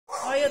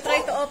Oh, you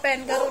try to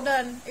open,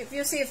 Garudan. If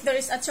you see if there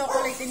is a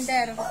chocolate in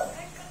there.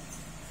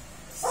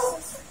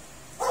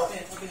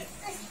 Open it.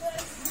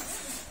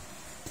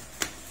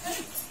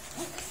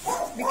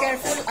 Be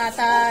careful at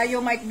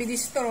you might be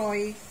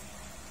destroyed.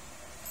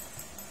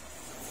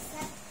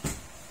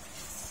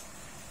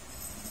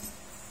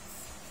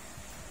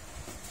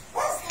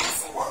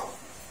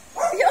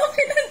 You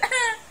open it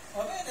na.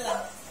 Open it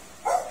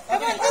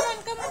lang.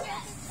 Come on.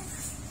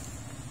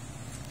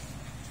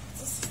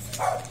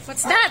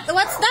 What's that?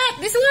 What's that?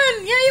 This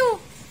one. Yeah, you.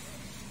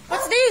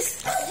 What's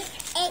this?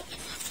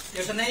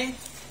 There's a name?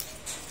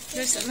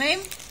 There's a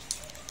name?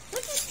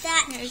 What is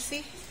that? Yeah, I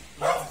see.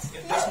 No,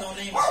 if there's no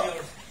name, it's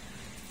yours.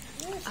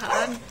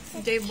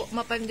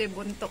 Mapan jay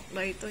buntok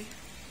na ito.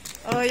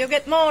 Oh, you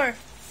get more.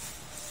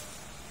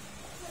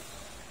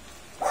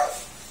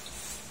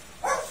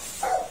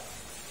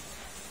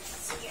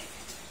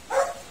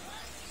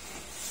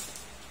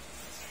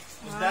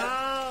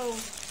 Wow.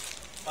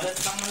 Palit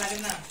pang malalim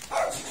na.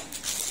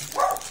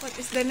 What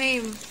is the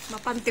name?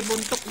 Mapanti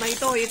buntok na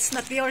ito. It's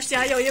not yours,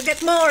 Yayo. You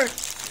get more.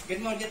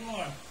 Get more.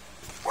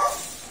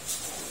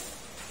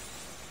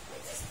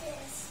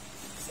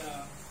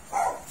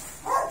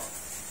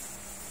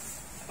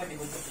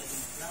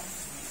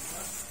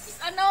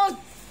 Ano?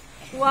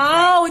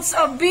 Wow, it's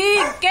a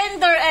big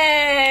Kinder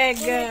egg.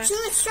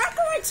 Choose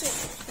chocolate.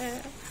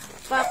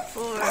 Pack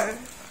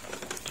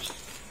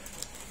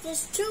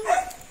There's two.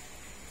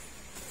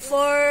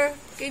 for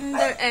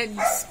Kinder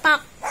eggs.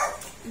 Pack.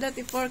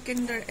 Dati for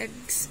Kinder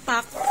eggs.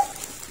 Pack.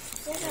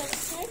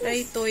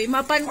 Daytoy.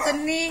 Mapan ka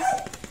ni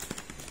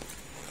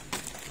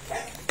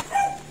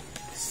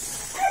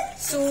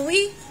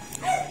Suwi.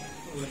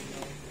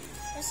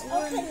 Let's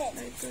open it.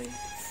 Daytoy.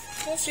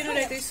 There's Sino two.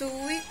 daytoy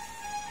Suwi?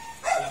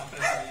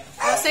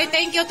 Oh, say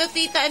thank you to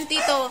Tita and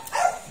Tito.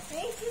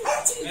 Thank you.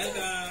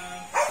 Welcome.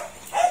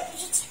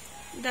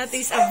 That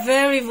is a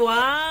very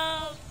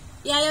wow.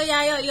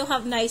 Yayo, you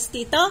have nice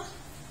Tito?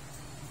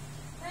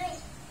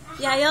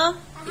 Yayo,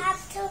 I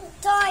have two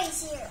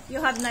toys here. you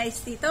have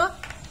nice Tito?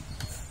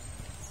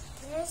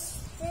 There's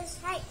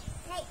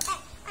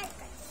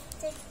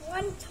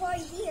one toy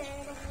here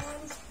and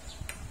one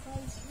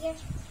toy here.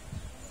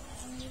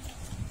 And you get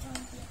the toy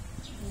here.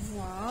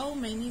 Wow,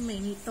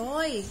 many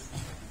toy.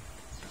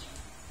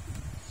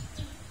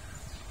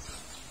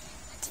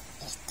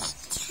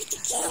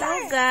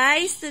 So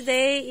guys,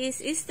 today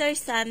is Easter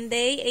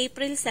Sunday,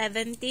 April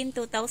 17,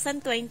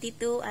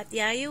 2022 at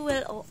Yayo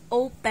will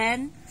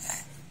open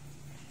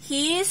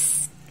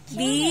his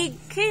big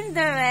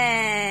Kinder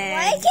egg.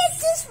 Why get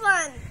this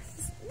one?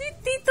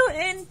 Tito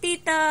and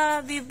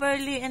Tita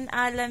Beverly and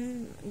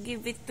Alan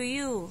give it to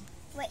you.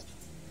 Wait,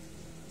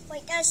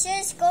 does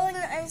this going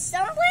on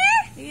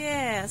somewhere?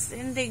 Yes,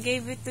 and they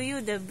gave it to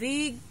you, the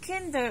big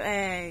Kinder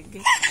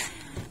egg.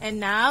 And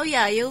now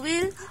Yayo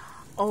will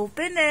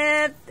open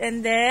it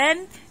and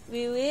then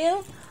we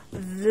will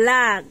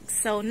vlog.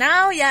 So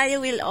now Yayo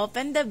will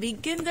open the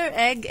big Kinder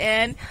egg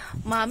and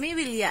Mommy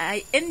will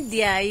and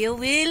Yayo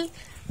will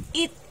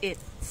eat it.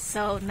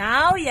 So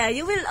now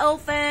Yayo will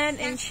open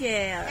and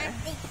share.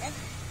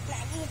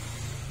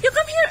 You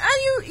come here,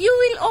 you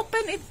will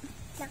open it.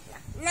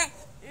 Not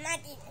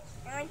it.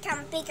 I want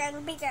some bigger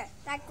and bigger,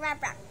 like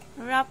wrap.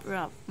 Wrap.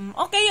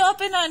 Okay, you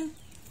open on.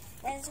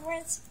 Where's the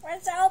opening?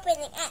 Where's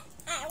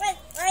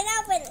the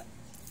opening?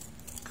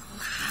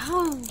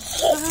 Wow.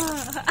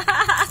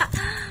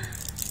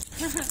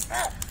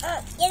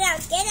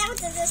 Get out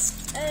of this.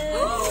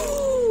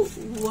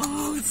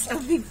 Wow, it's a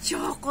big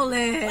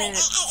chocolate. Wait,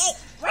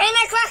 where am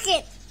I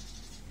cracking?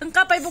 Ang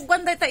kapay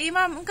bugwan day ta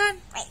imam, angkan.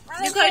 Wait,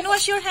 You go and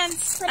wash your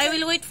hands. I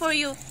will wait for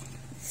you.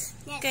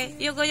 Okay,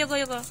 you go.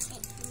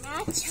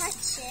 Not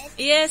touch it.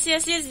 Yes.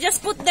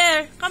 Just put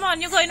there. Come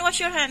on, you go and wash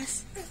your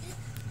hands.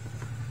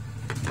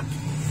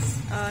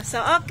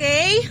 So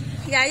okay.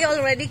 Yayo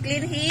already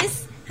cleaned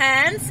his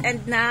hands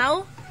and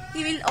now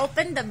he will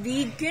open the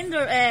big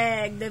Kinder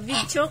egg, the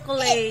big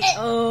chocolate.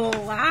 Oh,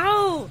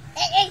 wow.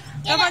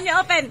 Come on, you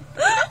open.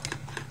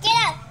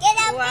 Get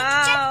out.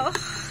 Wow.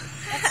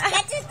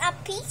 That is a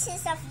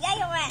pieces of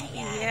Yayo egg.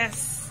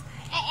 Yes.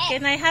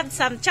 Can I have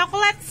some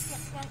chocolates?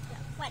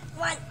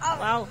 One. Oh.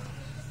 Wow.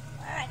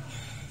 Alright.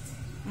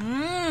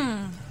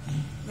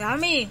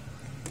 Yummy.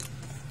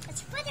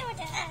 Let's put it with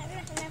the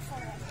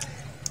forward.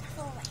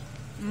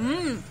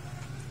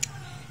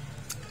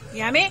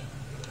 Yummy.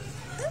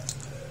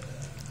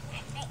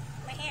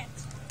 My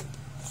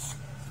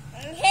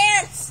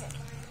hands.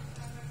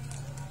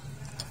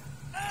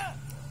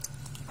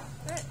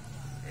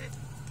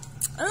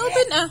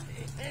 Open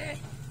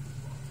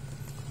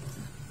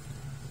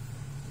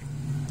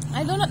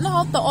I do not know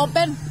how to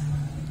open.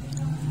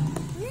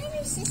 Maybe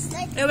it's just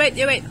like You wait.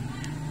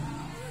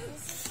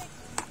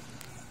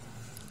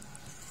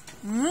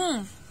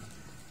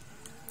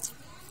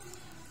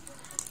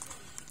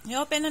 You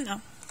open it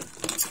now.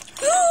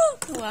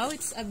 Wow,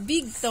 it's a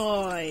big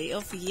toy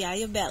of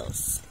Yayo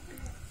Bells.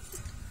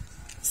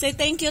 Say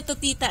thank you to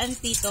Tita and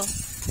Tito.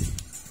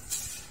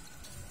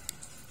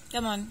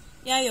 Come on,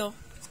 Yayo.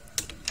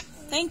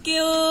 Thank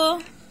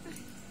you.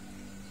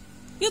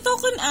 You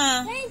token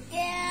Thank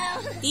you.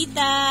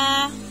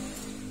 Tita.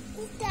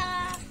 Tita.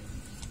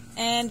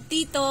 And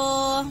Tito.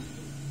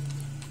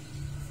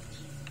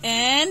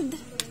 And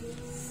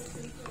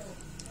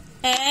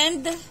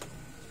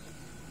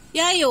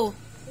Yayo.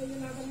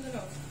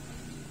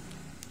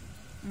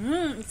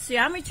 It's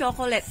yummy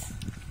chocolate.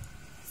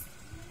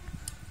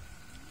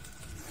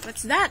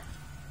 What's that?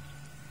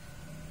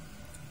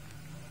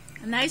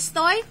 A nice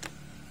toy?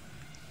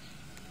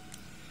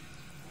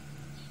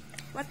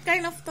 What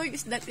kind of toy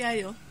is that,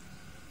 Yayo?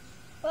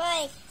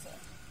 Right.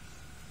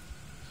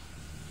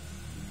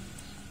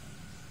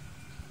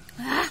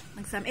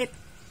 Nagsamit.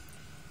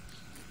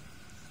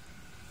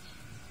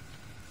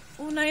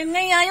 Una yun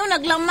nga, Yayo,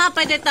 naglama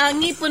pa dita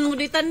ngipon mo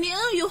dita ni,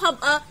 you have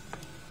a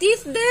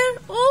teeth there,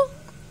 oh.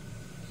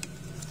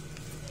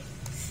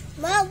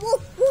 Mom,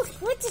 look,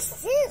 what is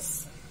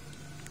this?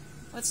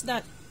 What's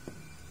that?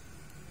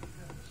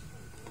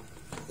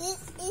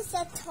 This is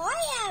a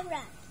toy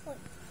era.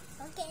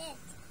 Look at it.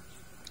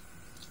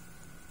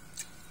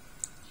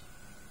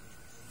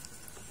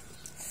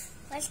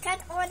 Let's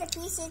cut all the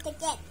pieces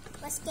again.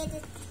 Let's get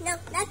it. No,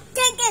 not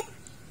take it.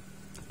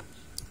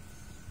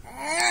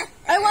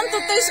 I want to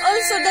taste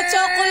also the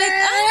chocolate.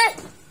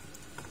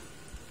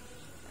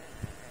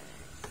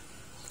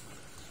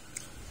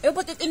 You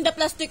put it in the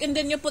plastic and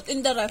then you put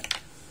in the ref.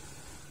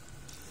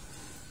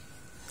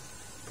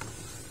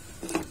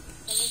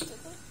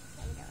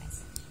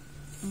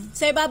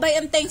 Say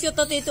bye-bye and thank you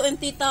to Tito and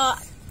Tita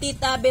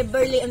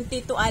Beverly and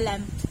Tito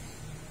Alan.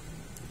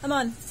 Come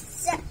on.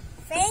 So,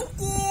 thank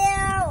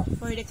you.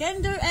 For the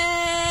Kinder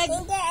Egg.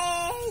 Kinder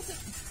Egg.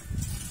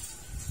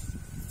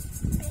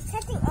 I'm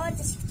cutting all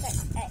this.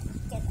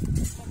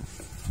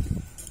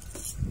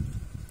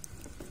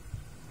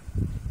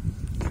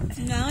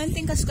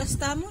 Nanganting kaskas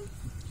tamon.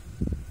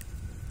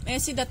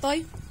 Si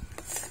datoy.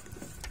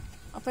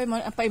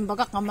 Apay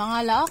imbagak nga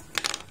mga laak.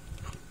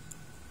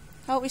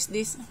 How is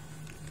this?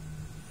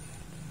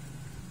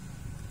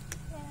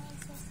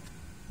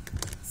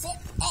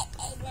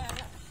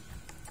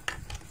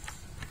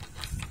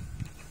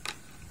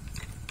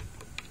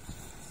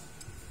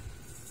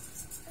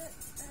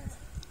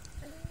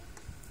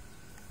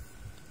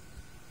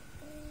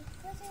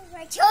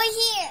 Right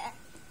here.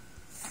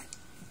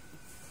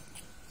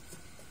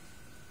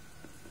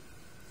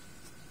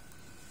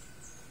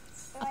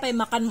 Apay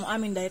makan mo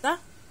amin dahit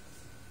ha?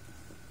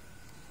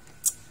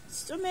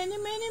 So many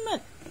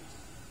mat.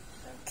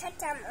 Cut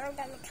them or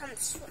then it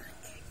comes strong.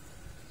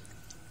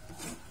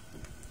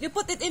 You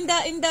put it in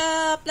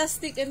the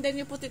plastic and then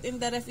you put it in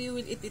the ref. You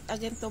will eat it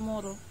again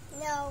tomorrow.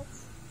 No.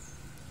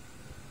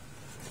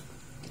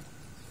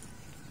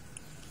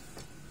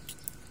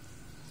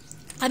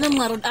 Anong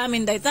marod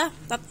amin dahit ha?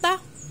 Takta?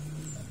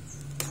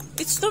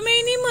 It's too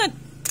many mat.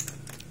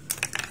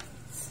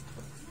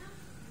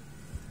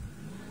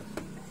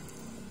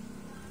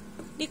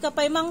 Di ka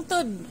pa'y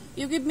mangtod.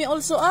 You give me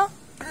also Oh,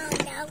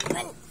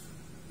 no.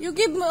 You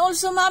give me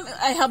also, ma'am.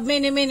 I have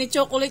many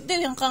chocolate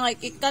there. Yung kang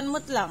ikikan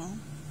mo't lang.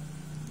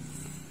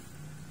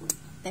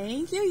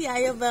 Thank you,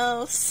 Yayo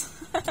Bells.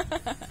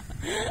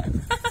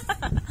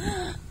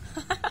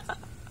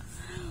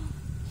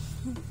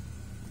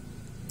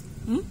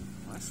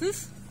 What's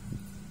this?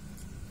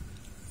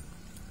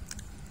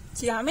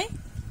 It's yummy.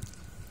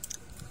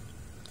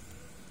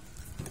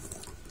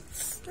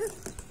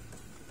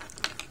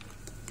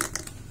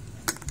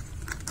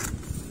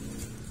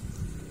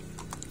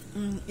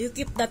 You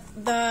keep the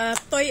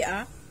toy,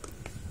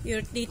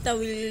 your tita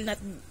will not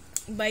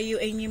buy you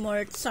any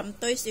more some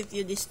toys if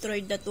you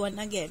destroyed that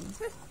one again.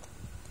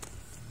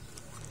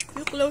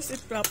 You close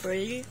it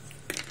properly.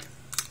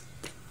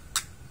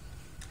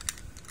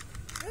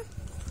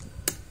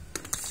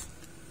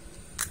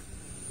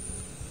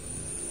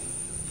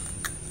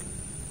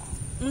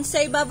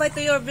 Say bye-bye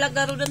to your vlog.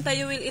 Garudan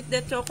tayo will eat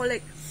the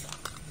chocolate.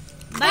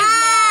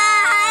 Bye!